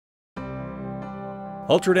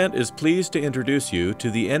Ultradent is pleased to introduce you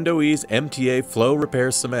to the EndoEase MTAFlow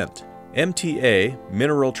Repair Cement. MTA,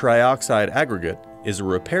 mineral trioxide aggregate, is a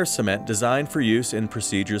repair cement designed for use in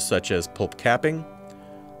procedures such as pulp capping,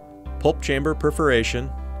 pulp chamber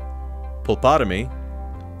perforation, pulpotomy,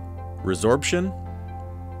 resorption,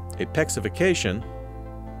 apexification,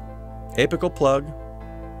 apical plug,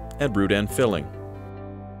 and root end filling.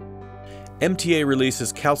 MTA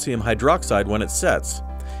releases calcium hydroxide when it sets.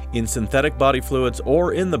 In synthetic body fluids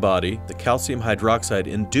or in the body, the calcium hydroxide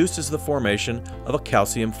induces the formation of a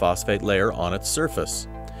calcium phosphate layer on its surface.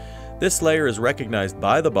 This layer is recognized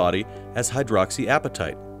by the body as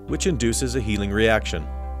hydroxyapatite, which induces a healing reaction.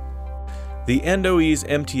 The EndoEase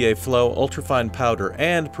MTAFlow ultrafine powder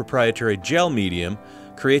and proprietary gel medium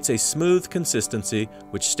creates a smooth consistency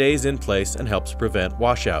which stays in place and helps prevent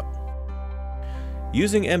washout.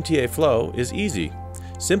 Using MTAFlow is easy.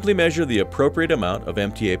 Simply measure the appropriate amount of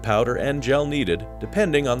MTA powder and gel needed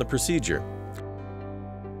depending on the procedure.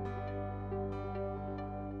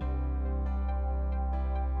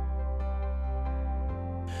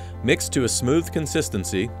 Mix to a smooth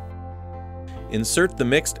consistency. Insert the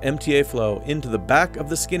mixed MTAFlow into the back of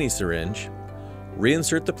the skinny syringe,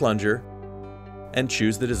 reinsert the plunger, and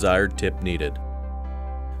choose the desired tip needed.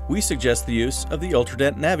 We suggest the use of the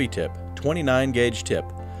Ultradent NaviTip 29 gauge tip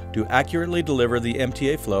to accurately deliver the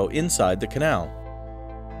MTAFlow inside the canal.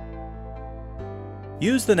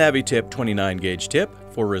 Use the NaviTip 29 gauge tip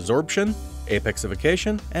for resorption,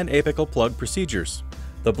 apexification, and apical plug procedures.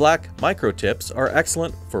 The black micro tips are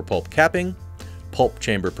excellent for pulp capping, pulp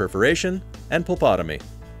chamber perforation, and pulpotomy.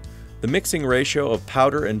 The mixing ratio of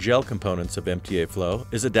powder and gel components of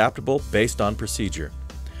MTAFlow is adaptable based on procedure.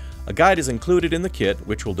 A guide is included in the kit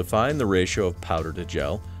which will define the ratio of powder to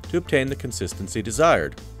gel to obtain the consistency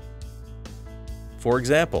desired. For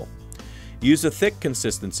example, use a thick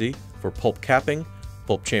consistency for pulp capping,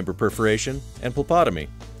 pulp chamber perforation, and pulpotomy.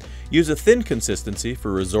 Use a thin consistency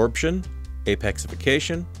for resorption,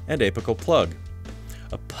 apexification, and apical plug.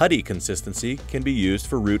 A putty consistency can be used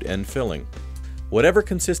for root end filling. Whatever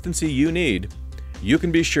consistency you need, you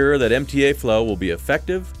can be sure that MTAFlow will be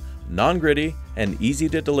effective, non-gritty, and easy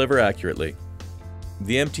to deliver accurately.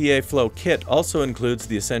 The MTAFlow kit also includes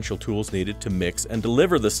the essential tools needed to mix and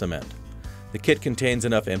deliver the cement. The kit contains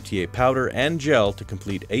enough MTA powder and gel to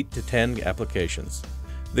complete 8 to 10 applications.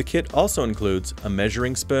 The kit also includes a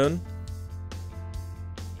measuring spoon,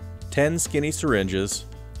 10 skinny syringes,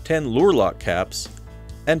 10 lure lock caps,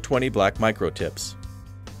 and 20 black micro tips.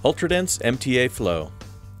 Ultradent's MTAFlow.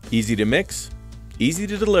 Easy to mix, easy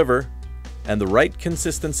to deliver, and the right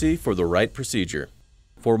consistency for the right procedure.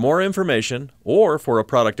 For more information or for a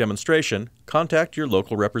product demonstration, contact your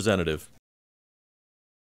local representative.